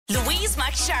Louise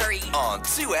McSharry on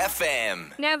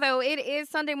 2FM. Now, though, it is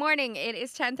Sunday morning. It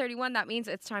is 10:31. That means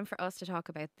it's time for us to talk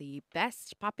about the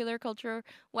best popular culture.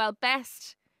 Well,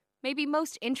 best, maybe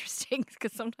most interesting,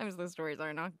 because sometimes the stories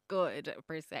are not good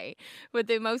per se, but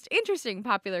the most interesting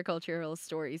popular cultural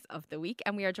stories of the week.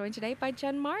 And we are joined today by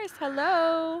Jen Morris.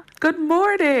 Hello. Good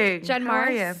morning. Jen How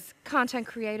are you? Morris, content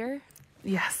creator,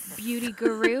 Yes. beauty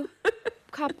guru,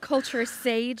 pop culture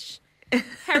sage.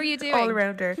 How are you doing? All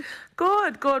around her.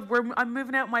 Good. I'm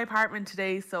moving out my apartment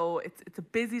today, so it's a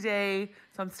busy day.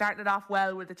 So I'm starting it off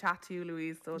well with a chat to you,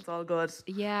 Louise. So it's all good.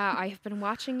 Yeah, I have been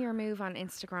watching your move on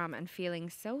Instagram and feeling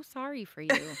so sorry for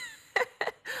you.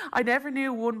 I never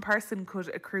knew one person could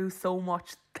accrue so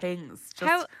much things,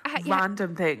 just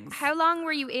random things. How long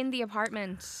were you in the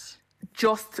apartment?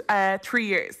 Just 3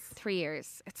 years. 3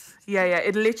 years. Yeah.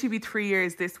 It'll literally be 3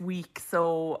 years this week.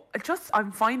 So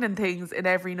I'm finding things in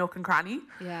every nook and cranny.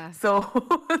 Yeah. So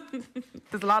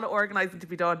there's a lot of organising to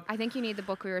be done. I think you need the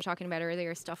book we were talking about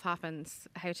earlier, Stuff Happens,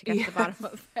 how to get to the bottom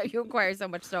of how you acquire so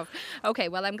much stuff. Okay,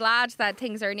 well, I'm glad that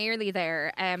things are nearly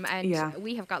there. And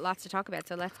we have got lots to talk about,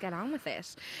 so let's get on with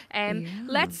it.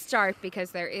 Let's start,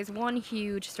 because there is one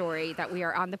huge story that we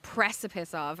are on the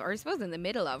precipice of, or I suppose in the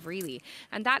middle of, really.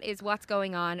 And that is what's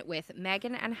going on with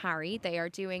Meghan and Harry. They are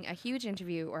doing a huge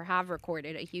interview, or have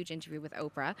recorded a huge interview with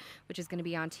Oprah, which is going to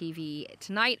be on TV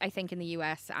tonight, I think, in the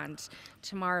US, and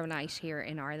tomorrow night here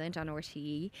in Ireland on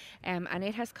RTE. And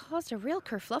it has caused a real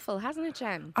kerfluffle, hasn't it,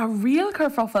 Jen? A real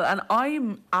kerfuffle, and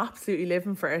I'm absolutely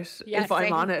living for it, if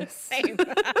I'm honest. Same.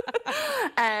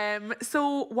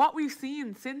 So what we've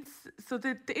seen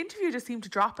the interview just seemed to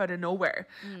drop out of nowhere.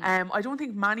 I don't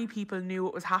think many people knew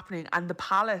what was happening, and the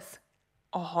palace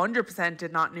 100%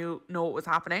 did not know what was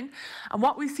happening. And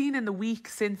what we've seen in the week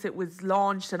since it was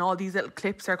launched and all these little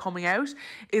clips are coming out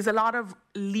is a lot of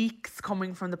leaks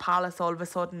coming from the palace all of a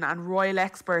sudden, and royal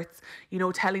experts,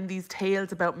 telling these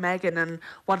tales about Meghan and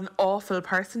what an awful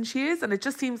person she is. And it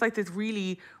just seems like this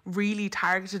really, really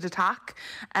targeted attack.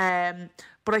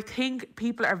 But I think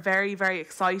people are very, very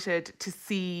excited to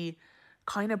see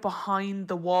kind of behind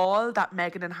the wall that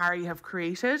Meghan and Harry have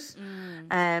created.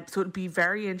 So it'd be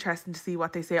very interesting to see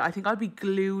what they say. I think I'll be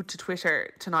glued to Twitter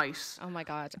tonight. Oh my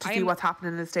God. To see what's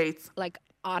happening in the States. Like,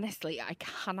 honestly, I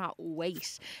cannot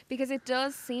wait, because it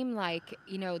does seem like,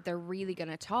 they're really going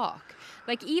to talk.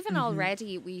 Like, even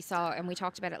already we saw, and we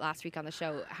talked about it last week on the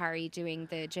show, Harry doing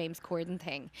the James Corden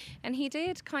thing. And he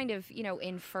did kind of,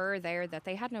 infer there that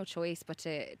they had no choice but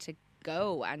to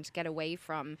go and get away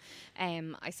from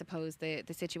I suppose the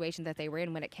situation that they were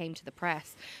in when it came to the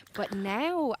press. But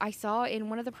now I saw in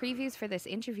one of the previews for this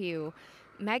interview,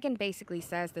 Meghan basically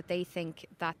says that they think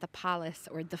that the palace,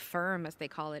 or the firm as they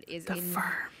call it,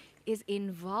 is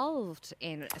involved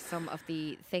in some of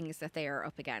the things that they are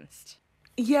up against.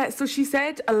 Yeah, so she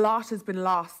said a lot has been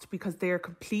lost because they are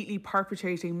completely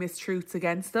perpetrating mistruths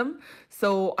against them.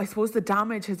 So I suppose the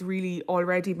damage has really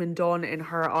already been done in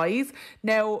her eyes.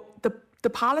 Now, the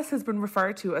palace has been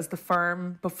referred to as the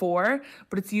firm before,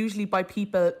 but it's usually by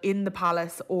people in the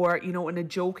palace or, in a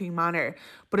joking manner.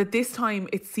 But at this time,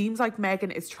 it seems like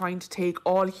Meghan is trying to take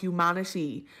all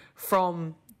humanity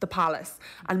from the palace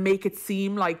and make it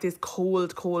seem like this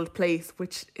cold place,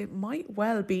 which it might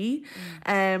well be.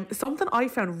 Something I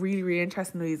found really, really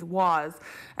interesting, Louise, was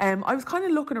I was kind of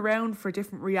looking around for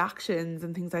different reactions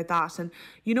and things like that, and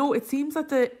it seems that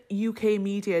the UK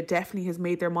media definitely has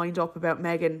made their mind up about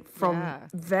Meghan from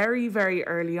very, very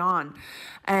early on.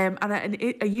 And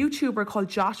a YouTuber called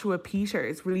Joshua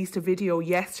Peters released a video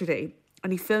yesterday,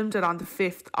 and he filmed it on the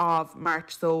 5th of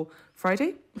March, so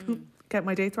Friday. Get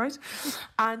my dates right.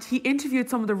 And he interviewed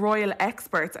some of the royal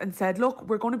experts and said, look,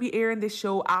 we're going to be airing this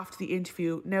show after the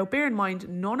interview. Now, bear in mind,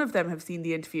 none of them have seen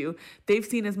the interview. They've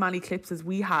seen as many clips as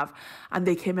we have. And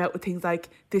they came out with things like,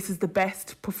 this is the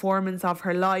best performance of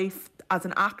her life as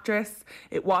an actress.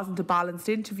 It wasn't a balanced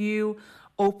interview.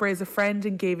 Oprah is a friend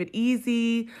and gave it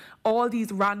easy. All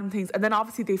these random things. And then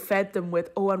obviously they fed them with,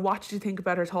 and what did you think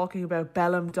about her talking about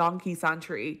Bellum donkey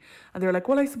sanctuary? And they're like,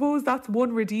 well, I suppose that's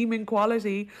one redeeming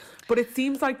quality. But it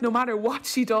seems like no matter what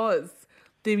she does,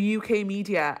 the UK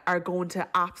media are going to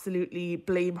absolutely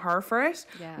blame her for it.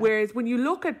 Yeah. Whereas when you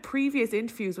look at previous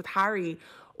interviews with Harry,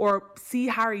 or see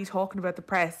Harry talking about the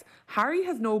press, Harry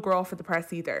has no gruff at the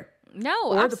press either. No,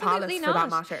 or absolutely the palace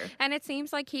not. for that matter. And it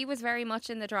seems like he was very much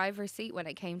in the driver's seat when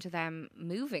it came to them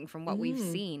moving from what we've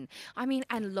seen. I mean,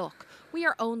 and look, we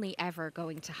are only ever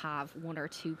going to have 1 or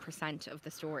 2% of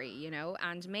the story, you know,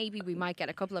 and maybe we might get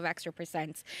a couple of extra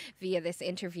percents via this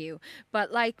interview.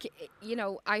 But like, you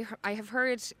know, I have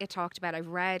heard it talked about, I've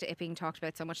read it being talked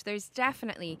about so much. There's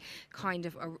definitely kind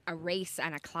of a race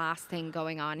and a class thing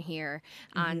going on here.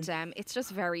 And it's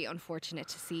just very unfortunate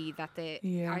to see that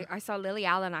I saw Lily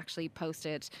Allen actually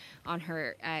posted on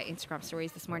her Instagram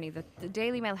stories this morning that the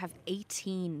Daily Mail have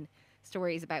 18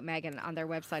 stories about Meghan on their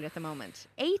website at the moment.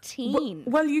 18.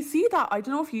 Well, you see that. I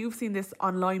don't know if you've seen this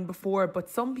online before, but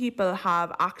some people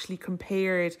have actually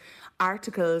compared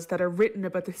articles that are written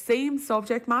about the same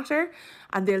subject matter,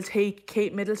 and they'll take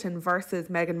Kate Middleton versus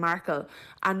Meghan Markle.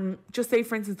 And just say,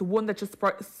 for instance, the one that just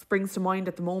springs to mind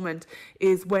at the moment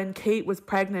is when Kate was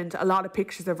pregnant, a lot of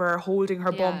pictures of her holding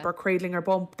her bump or cradling her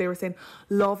bump. They were saying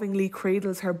lovingly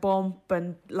cradles her bump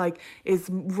and like is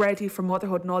ready for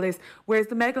motherhood and all this. Whereas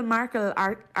the Meghan Markle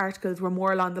articles were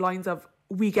more along the lines of,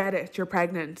 we get it, you're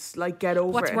pregnant, like get over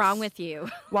it. What's wrong with you?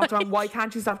 What's wrong? Why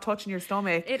can't you stop touching your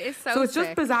stomach? It is so it's sick.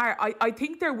 just bizarre. I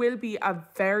think there will be a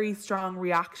very strong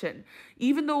reaction,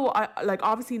 even though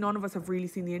obviously none of us have really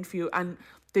seen the interview, and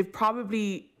they've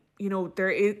probably, you know,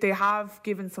 they have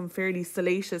given some fairly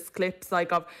salacious clips,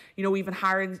 like of, you know, even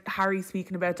Harry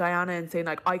speaking about Diana and saying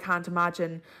like, I can't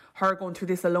imagine her going through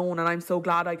this alone, and I'm so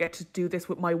glad I get to do this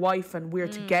with my wife and we're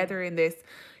together in this,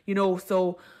 you know.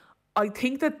 So I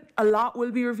think that a lot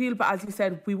will be revealed, but as you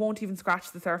said, we won't even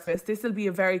scratch the surface. This will be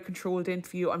a very controlled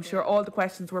interview. I'm sure all the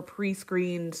questions were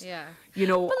pre-screened. Yeah. You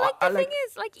know, but the thing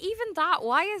is, like, even that,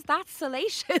 why is that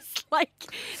salacious? Like,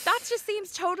 that just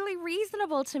seems totally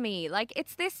reasonable to me. Like,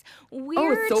 it's this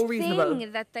weird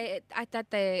thing that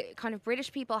the kind of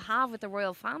British people have with the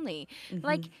royal family.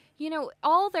 Like, you know,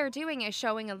 all they're doing is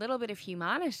showing a little bit of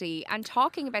humanity and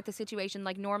talking about the situation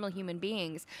like normal human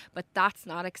beings, but that's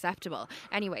not acceptable.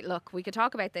 Anyway, look, we could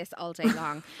talk about this all day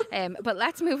long, but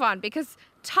let's move on, because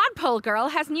Tadpole Girl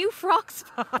has new frocks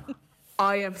on.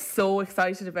 I am so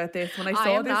excited about this. When I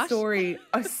saw this story,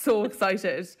 I was so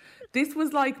excited. This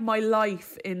was like my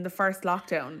life in the first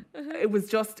lockdown. It was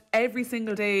just every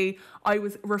single day I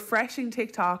was refreshing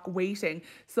TikTok, waiting.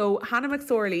 So Hannah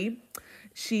McSorley,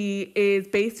 she is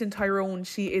based in Tyrone.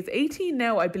 She is 18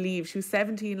 now, I believe. She was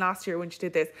 17 last year when she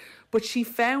did this. But she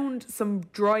found some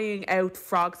drying out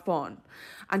frog spawn,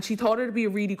 and she thought it would be a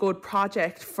really good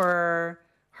project for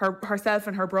herself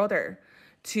and her brother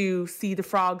to see the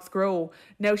frogs grow.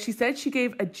 Now, she said she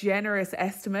gave a generous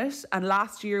estimate, and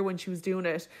last year when she was doing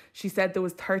it, she said there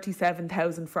was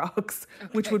 37,000 frogs,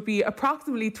 which would be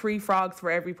approximately 3 frogs for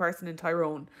every person in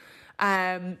Tyrone.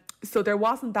 So there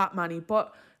wasn't that many,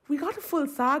 but we got a full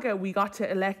saga. We got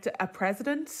to elect a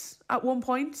president at one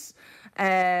point.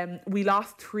 We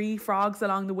lost 3 frogs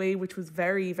along the way, which was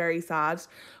very, very sad.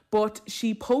 But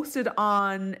she posted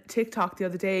on TikTok the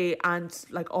other day, and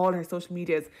like all her social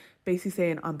medias, basically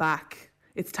saying, I'm back.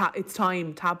 It's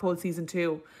time, Tadpole season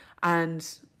 2. And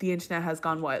the internet has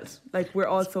gone wild. Like, we're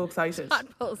all so excited.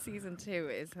 Tadpole season 2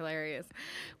 is hilarious.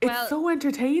 It's so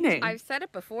entertaining. I've said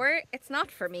it before, it's not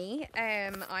for me.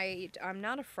 I'm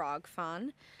not a frog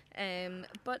fan.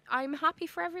 But I'm happy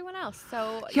for everyone else.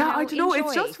 So yeah, you know, I don't know.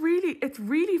 enjoy. It's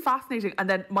really fascinating. And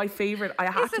then my favorite,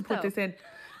 I had to put this in.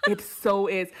 It so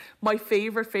is my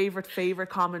favorite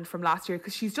comment from last year,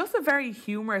 because she's just a very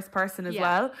humorous person as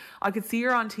well. I could see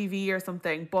her on TV or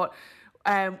something. But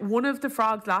one of the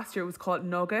frogs last year was called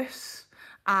Nugget.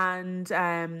 And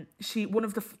one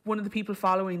of the people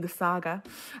following the saga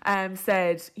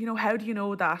said, you know, how do you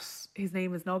know that his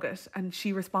name is Nugget? And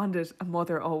she responded, a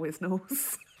mother always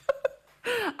knows.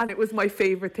 And it was my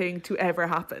favourite thing to ever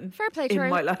happen. Fair play to her.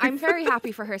 In my life. I'm very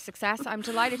happy for her success. I'm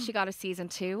delighted she got a season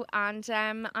 2, and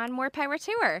more power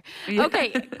to her. Yeah.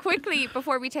 Okay, quickly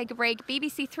before we take a break,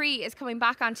 BBC 3 is coming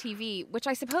back on TV, which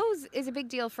I suppose is a big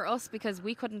deal for us because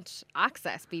we couldn't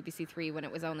access BBC 3 when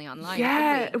it was only online.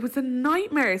 Yeah, it was a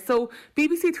nightmare. So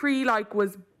BBC 3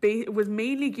 was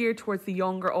mainly geared towards the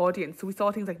younger audience. So we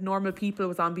saw things like Normal People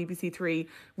was on BBC 3.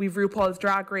 We've RuPaul's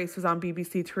Drag Race was on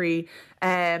BBC 3.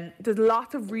 There's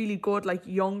lots of really good like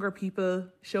younger people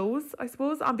shows, I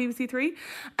suppose, on BBC 3.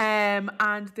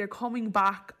 And they're coming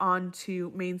back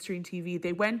onto mainstream TV.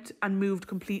 They went and moved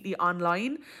completely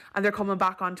online, and they're coming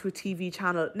back onto a TV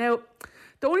channel. Now,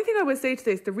 the only thing I would say to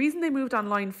this, the reason they moved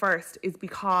online first is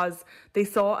because they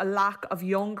saw a lack of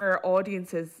younger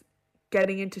audiences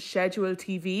getting into scheduled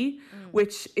TV,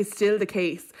 which is still the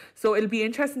case. So it'll be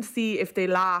interesting to see if they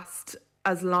last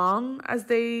as long as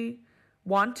they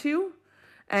want to.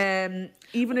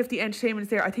 Even if the entertainment is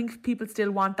there, I think people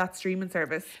still want that streaming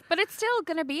service. But it's still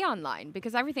going to be online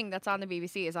because everything that's on the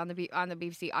BBC is on the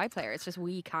BBC iPlayer. It's just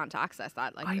we can't access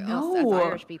that like I us know. as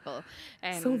Irish people.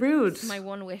 So rude. It's my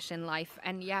one wish in life.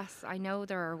 And yes, I know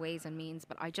there are ways and means,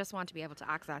 but I just want to be able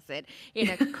to access it in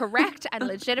a correct and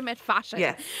legitimate fashion.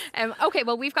 Yes. Okay,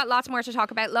 well, we've got lots more to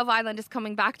talk about. Love Island is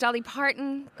coming back. Dolly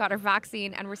Parton got her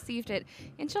vaccine and received it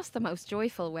in just the most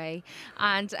joyful way.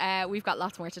 And we've got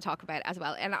lots more to talk about as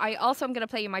well. And I also am going to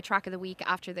play you my track of the week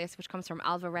after this, which comes from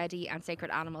Alva Reddy and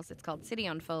Sacred Animals. It's called City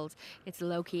Unfolds. It's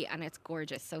low-key and it's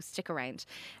gorgeous, so stick around.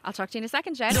 I'll talk to you in a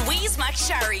second, Jen. Louise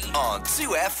McSharry on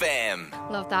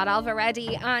 2FM. Love that. Alva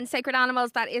Reddy and Sacred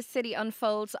Animals. That is City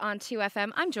Unfolds on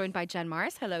 2FM. I'm joined by Jen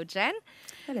Morris. Hello, Jen.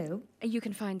 Hello. You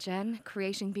can find Jen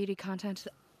creating beauty content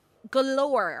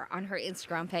galore on her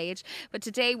Instagram page. But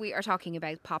today we are talking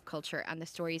about pop culture and the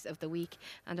stories of the week.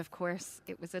 And of course,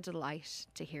 it was a delight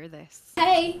to hear this.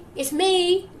 Hey, it's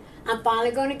me. I'm finally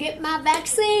going to get my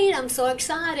vaccine. I'm so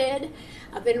excited.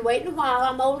 I've been waiting a while.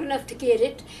 I'm old enough to get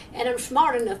it, and I'm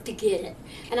smart enough to get it.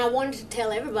 And I wanted to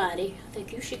tell everybody, I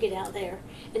think you should get out there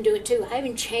and do it too. I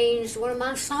even changed one of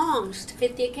my songs to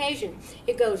fit the occasion.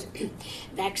 It goes,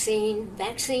 vaccine,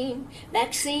 vaccine,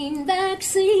 vaccine,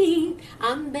 vaccine.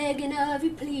 I'm begging of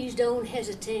you, please don't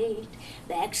hesitate.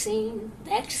 Vaccine,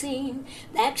 vaccine,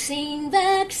 vaccine,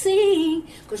 vaccine.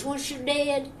 'Cause once you're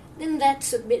dead, then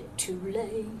that's a bit too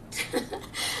late.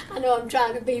 I know I'm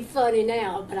trying to be funny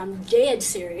now, but I'm dead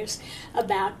serious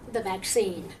about the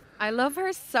vaccine. I love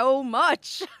her so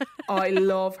much. I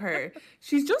love her.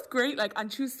 She's just great,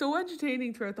 and she was so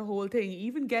entertaining throughout the whole thing.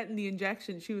 Even getting the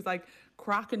injection, she was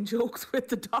cracking jokes with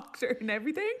the doctor and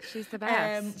everything. She's the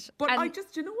best. But I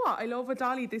just, you know what I love with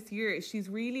Dolly this year is she's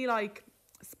really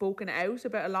spoken out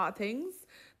about a lot of things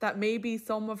that maybe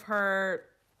some of her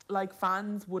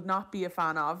fans would not be a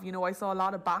fan of. You know, I saw a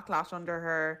lot of backlash under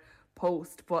her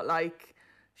post, but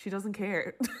she doesn't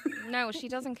care. No, she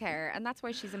doesn't care. And that's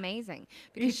why she's amazing.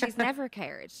 Because she's never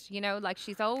cared. You know,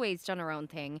 she's always done her own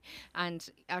thing. And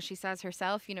as she says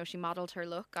herself, you know, she modelled her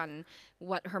look on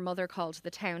what her mother called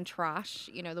the town trash.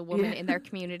 You know, the woman in their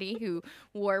community who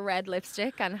wore red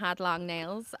lipstick and had long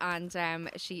nails. And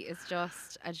she is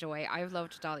just a joy. I've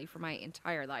loved Dolly for my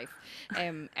entire life.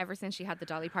 Ever since she had the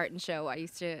Dolly Parton show, I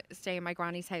used to stay in my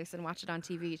granny's house and watch it on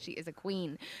TV. She is a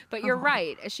queen. But you're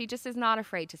right. She just is not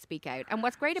afraid to speak out. And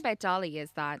what's great about Dolly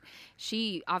is that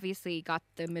she obviously got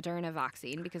the Moderna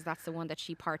vaccine because that's the one that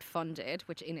she part funded,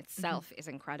 which in itself is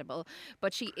incredible.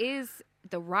 But she is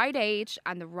the right age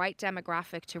and the right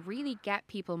demographic to really get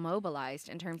people mobilised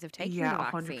in terms of taking the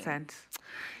vaccine. 100%.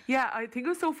 Yeah, I think it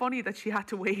was so funny that she had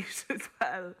to wait as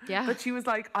well. Yeah. But she was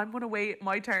I'm going to wait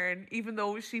my turn, even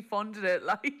though she funded it,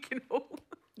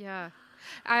 Yeah.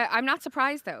 I'm not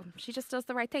surprised though. She just does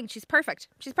the right thing. She's perfect.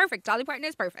 She's perfect. Dolly Parton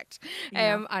is perfect.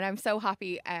 And I'm so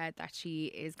happy that she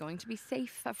is going to be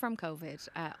safe from COVID.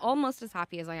 Almost as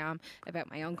happy as I am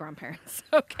about my own grandparents.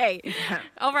 Okay. Yeah.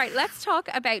 All right. Let's talk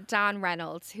about Dan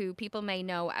Reynolds, who people may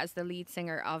know as the lead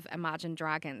singer of Imagine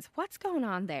Dragons. What's going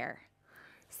on there?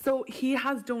 So he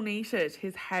has donated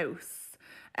his house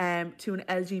to an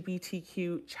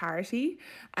LGBTQ charity.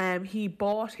 He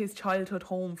bought his childhood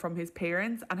home from his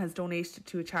parents and has donated it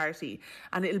to a charity,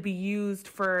 and it'll be used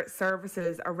for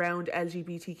services around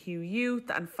LGBTQ youth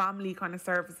and family kind of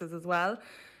services as well,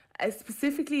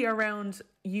 specifically around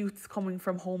youths coming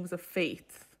from homes of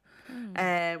faith.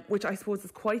 Which I suppose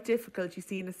is quite difficult. You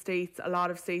see in the States, a lot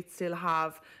of states still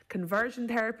have conversion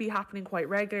therapy happening quite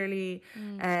regularly.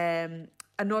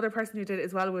 Another person who did it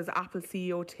as well was Apple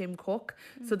CEO Tim Cook.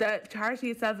 So the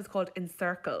charity itself is called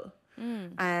Encircle.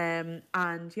 And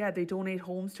they donate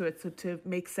homes to it, so to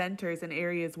make centres in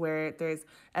areas where there's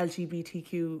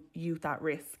LGBTQ youth at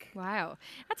risk. Wow,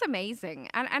 that's amazing.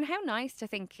 And how nice to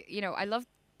think, you know, I love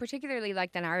particularly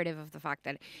the narrative of the fact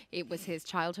that it was his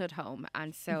childhood home,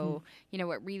 and so you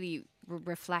know, it really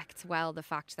reflects well the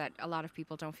fact that a lot of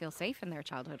people don't feel safe in their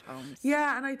childhood homes.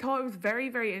 Yeah, and I thought it was very,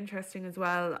 very interesting as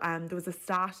well. There was a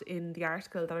stat in the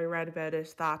article that I read about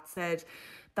it that said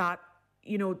that,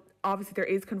 you know, obviously there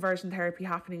is conversion therapy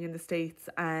happening in the States,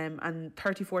 and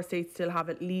 34 states still have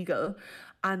it legal,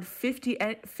 and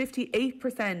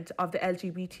 58% of the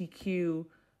LGBTQ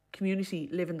community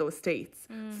live in those states.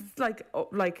 So it's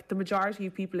the majority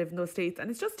of people live in those states, and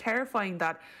it's just terrifying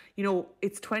that, you know,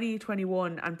 it's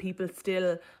 2021 and people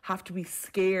still have to be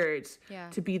scared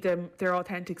to be their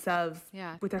authentic selves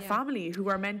with their family, who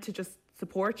are meant to just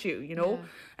support you, you know.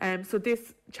 So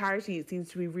this charity seems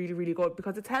to be really, really good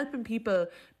because it's helping people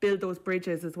build those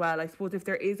bridges as well. I suppose if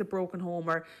there is a broken home,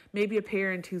 or maybe a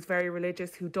parent who's very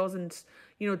religious who doesn't,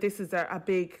 you know, this is a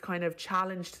big kind of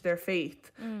challenge to their faith.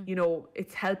 You know,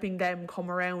 it's helping them come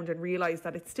around and realise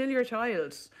that it's still your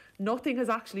child. Nothing has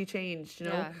actually changed, you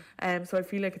know. So I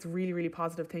feel like it's a really, really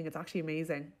positive thing. It's actually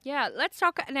amazing. Yeah, let's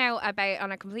talk now about,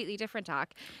 on a completely different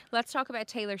tack, let's talk about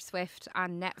Taylor Swift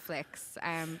and Netflix,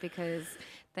 because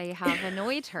they have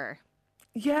annoyed her.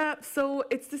 Yeah, so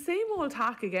it's the same old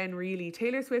tack again, really.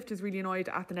 Taylor Swift is really annoyed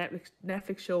at the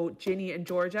Netflix show Ginny and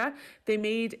Georgia. They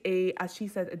made as she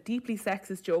said, a deeply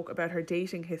sexist joke about her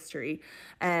dating history.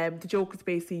 The joke is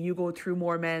basically, you go through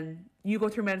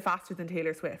men faster than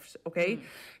Taylor Swift, okay?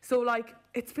 So, like,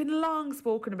 it's been long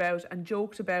spoken about and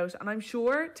joked about, and I'm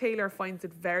sure Taylor finds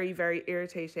it very, very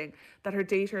irritating that her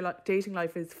dating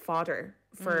life is fodder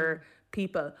for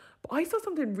people. But I saw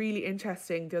something really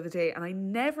interesting the other day, and I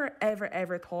never, ever,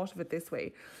 ever thought of it this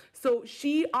way. So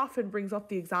she often brings up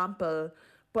the example,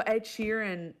 but Ed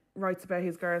Sheeran writes about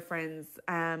his girlfriends,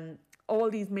 all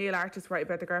these male artists write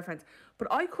about their girlfriends, but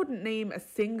I couldn't name a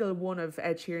single one of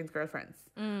Ed Sheeran's girlfriends.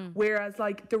 Whereas,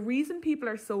 like, the reason people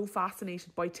are so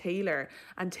fascinated by Taylor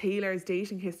and Taylor's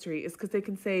dating history is because they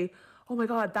can say, oh my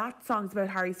God, that song's about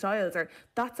Harry Styles, or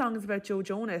that song is about Joe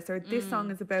Jonas, or this song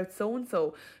is about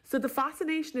so-and-so. So the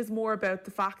fascination is more about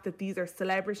the fact that these are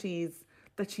celebrities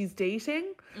that she's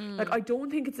dating. Like, I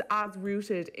don't think it's as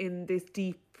rooted in this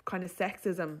deep kind of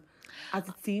sexism as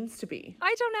it seems to be.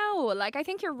 I don't know. Like, I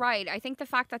think you're right. I think the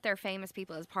fact that they're famous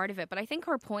people is part of it. But I think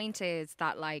her point is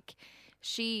that, like,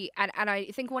 and I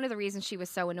think one of the reasons she was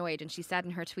so annoyed, and she said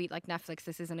in her tweet, like, Netflix,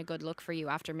 this isn't a good look for you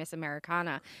after Miss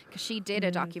Americana, because she did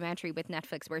a documentary with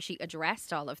Netflix where she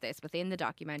addressed all of this within the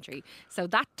documentary. So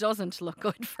that doesn't look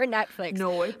good for Netflix.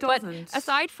 No, it doesn't. But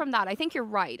aside from that, I think you're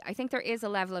right. I think there is a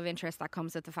level of interest that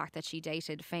comes with the fact that she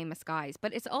dated famous guys.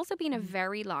 But it's also been a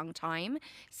very long time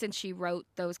since she wrote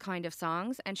those kind of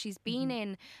songs, and she's been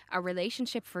in a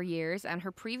relationship for years, and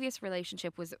her previous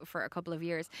relationship was for a couple of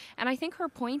years. And I think her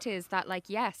point is that, like,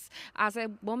 yes, as a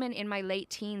woman in my late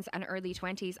teens and early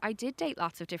 20s, I did date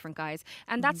lots of different guys,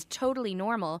 and that's totally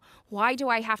normal. Why do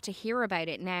I have to hear about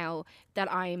it now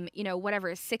that I'm, you know,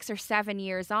 whatever, 6 or 7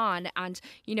 years on? And,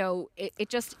 you know,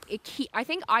 I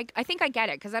think I get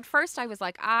it, because at first I was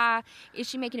like, is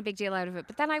she making a big deal out of it?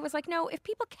 But then I was like, no, if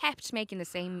people kept making the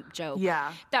same joke,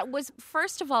 that was,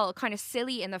 first of all, kind of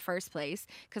silly in the first place,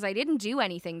 because I didn't do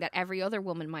anything that every other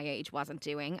woman my age wasn't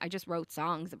doing. I just wrote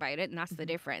songs about it, and that's the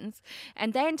difference.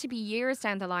 And then to be years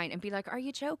down the line and be like, are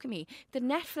you joking me? The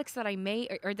Netflix that I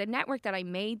made, or the network that I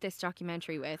made this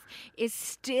documentary with, is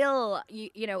still,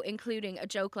 you know, including a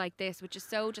joke like this, which is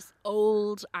so just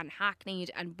old and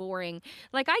hackneyed and boring.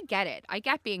 Like, I get it. I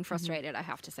get being frustrated, I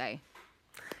have to say.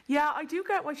 Yeah, I do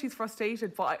get why she's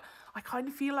frustrated, but I kind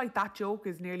of feel like that joke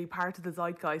is nearly part of the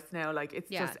zeitgeist now. Like,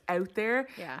 it's just out there.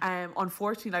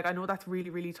 Unfortunately, like, I know that's really,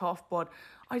 really tough, but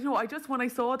I don't know, when I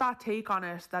saw that take on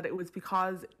it, that it was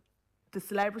because the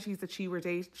celebrities that she was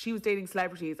dating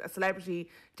celebrities, a celebrity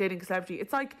dating a celebrity.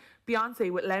 It's like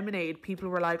Beyonce with Lemonade. People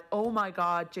were like, oh my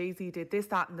God, Jay-Z did this,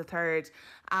 that and the third.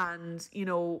 And, you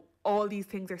know, all these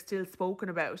things are still spoken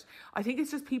about. I think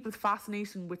it's just people's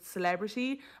fascination with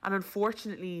celebrity, and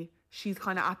unfortunately she's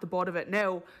kind of at the butt of it.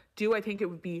 Now, do I think it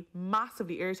would be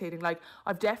massively irritating? Like,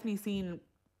 I've definitely seen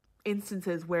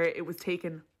instances where it was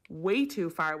taken way too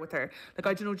far with her. Like,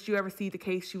 I don't know, did you ever see the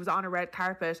case? She was on a red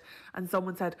carpet and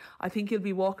someone said, I think you'll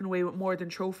be walking away with more than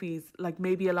trophies, like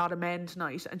maybe a lot of men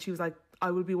tonight. And she was like,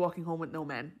 I will be walking home with no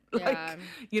men. Like,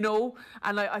 you know,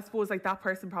 and like, I suppose like that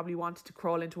person probably wanted to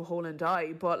crawl into a hole and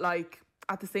die, but like,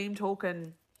 at the same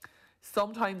token,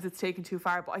 sometimes it's taken too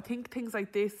far. But I think things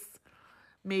like this,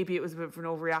 maybe it was a bit of an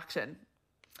overreaction,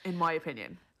 in my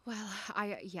opinion. Well,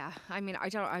 maybe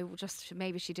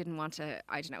she didn't want to,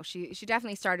 I don't know. She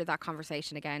definitely started that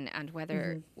conversation again, and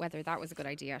whether that was a good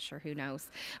idea, sure, who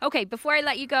knows. Okay, before I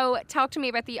let you go, talk to me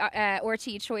about the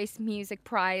RTÉ Choice Music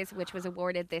Prize, which was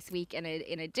awarded this week in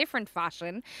a different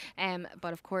fashion.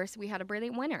 But of course, we had a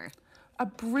brilliant winner. A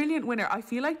brilliant winner. I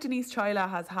feel like Denise Chaila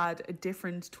has had a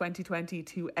different 2020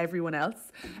 to everyone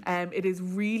else. It is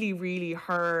really, really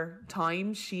her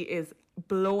time. She is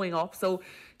blowing up. So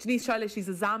Denise Chaila, she's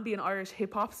a Zambian Irish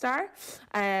hip hop star,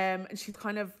 and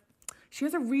she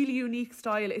has a really unique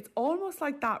style. It's almost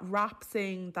like that rap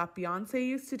sing that Beyonce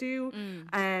used to do.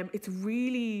 It's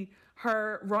really,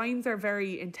 her rhymes are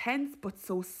very intense but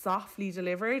so softly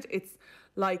delivered. It's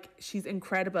like, she's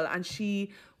incredible, and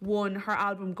she won. Her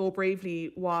album Go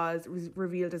Bravely was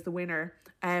revealed as the winner.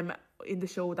 in the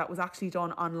show that was actually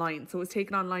done online. So it was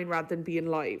taken online rather than being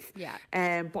live. Yeah.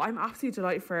 But I'm absolutely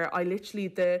delighted for her.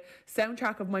 The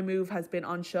soundtrack of my move has been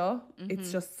on show.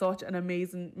 It's just such an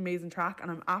amazing track,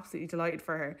 and I'm absolutely delighted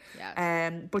for her.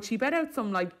 Yeah. But she bet out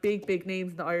some like big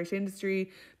names in the Irish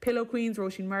industry. Pillow Queens,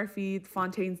 Roisin Murphy, the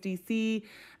Fontaines DC,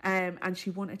 and she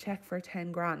won a check for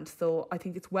 10 grand. So I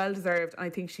think it's well deserved, and I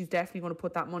think she's definitely going to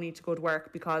put that money to good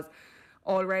work, because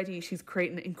already she's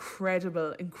creating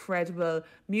incredible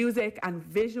music and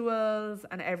visuals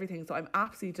and everything. So I'm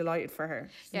absolutely delighted for her.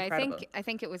 She's incredible. I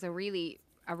think it was a really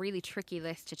tricky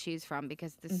list to choose from,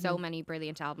 because there's so many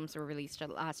brilliant albums were released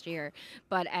last year.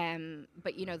 But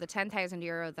you know, the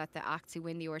 €10,000 that the acts who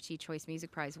win the RT Choice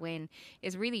Music Prize win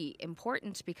is really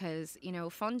important, because, you know,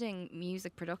 funding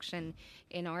music production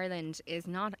in Ireland is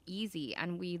not easy,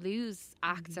 and we lose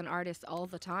acts and artists all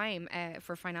the time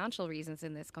for financial reasons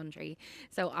in this country.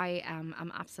 So I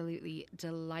am absolutely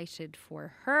delighted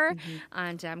for her,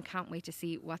 and can't wait to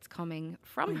see what's coming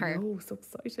from her. Oh, so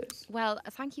excited. Well,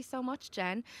 thank you so much,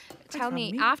 Jen. Tell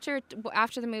me, after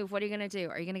the move, what are you going to do?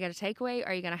 Are you going to get a takeaway?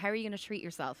 How are you going to treat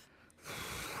yourself?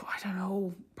 I don't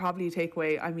know. Probably a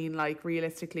takeaway. I mean, like,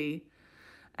 realistically.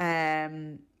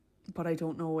 But I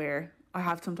don't know where. I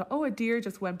have some. A deer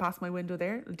just went past my window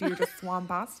there. A deer just swam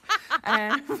past.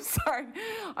 Sorry.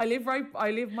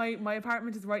 My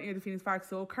apartment is right near the Phoenix Park.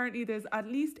 So currently there's at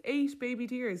least 8 baby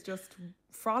deers just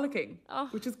frolicking,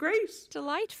 which is great.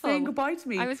 Delightful. Saying goodbye to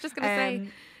me. I was just going to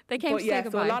say, they came to say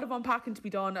goodbye. So a lot of unpacking to be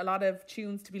done, a lot of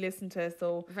tunes to be listened to.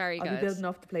 So very good. I'll be building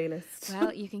up the playlist.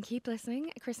 Well, you can keep listening.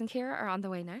 Chris and Ciara are on the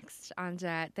way next, and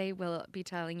they will be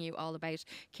telling you all about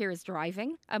Ciara's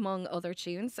driving, among other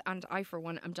tunes. And I, for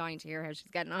one, am dying to hear how she's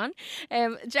getting on.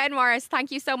 Jen Morris,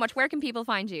 thank you so much. Where can people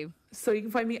find you? So you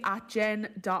can find me at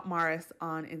jen.morris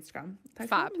on Instagram. Thanks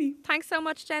for having me. Thanks so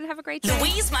much, Jen. Have a great day.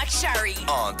 Louise McSharry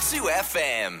on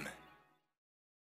 2FM.